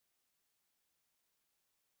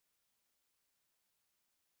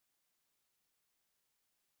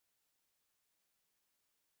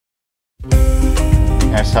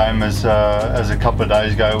Yeah, same as a couple of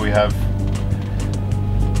days ago. We have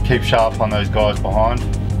keep sharp on those guys behind.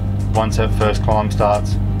 Once that first climb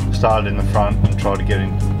started in the front and try to get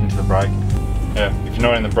into the break. Yeah, if you're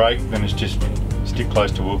not in the break, then it's just stick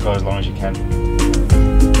close to Wilco as long as you can.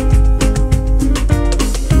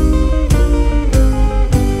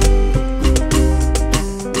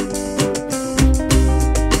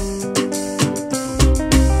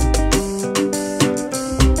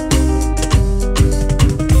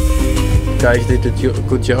 Guys did a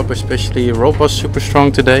good job, especially Rob was super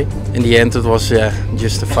strong today. In the end it was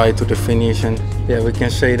just a fight to the finish, and yeah, we can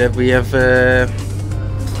say that we have a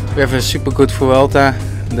super good Vuelta.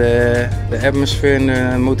 The atmosphere and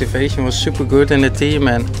the motivation was super good in the team,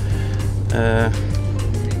 and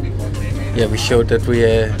yeah, we showed that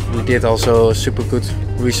we did also a super good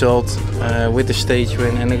result with the stage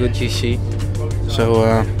win and a good GC.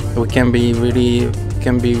 So we can be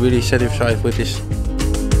really satisfied with this.